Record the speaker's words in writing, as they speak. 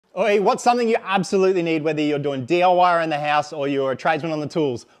Oi, what's something you absolutely need, whether you're doing DIY around the house or you're a tradesman on the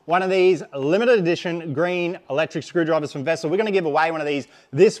tools? One of these limited edition green electric screwdrivers from Vessel. We're gonna give away one of these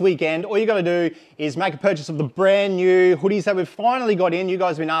this weekend. All you gotta do is make a purchase of the brand new hoodies that we've finally got in. You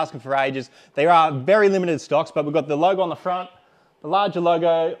guys have been asking for ages. They are very limited stocks, but we've got the logo on the front, the larger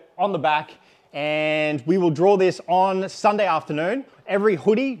logo on the back, and we will draw this on Sunday afternoon. Every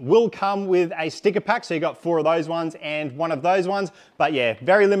hoodie will come with a sticker pack, so you got 4 of those ones and 1 of those ones. But yeah,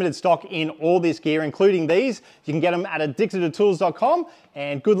 very limited stock in all this gear, including thedese. You can get them at addictedtotools.com,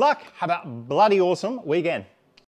 and good luck. Have a bloody awesome weekend.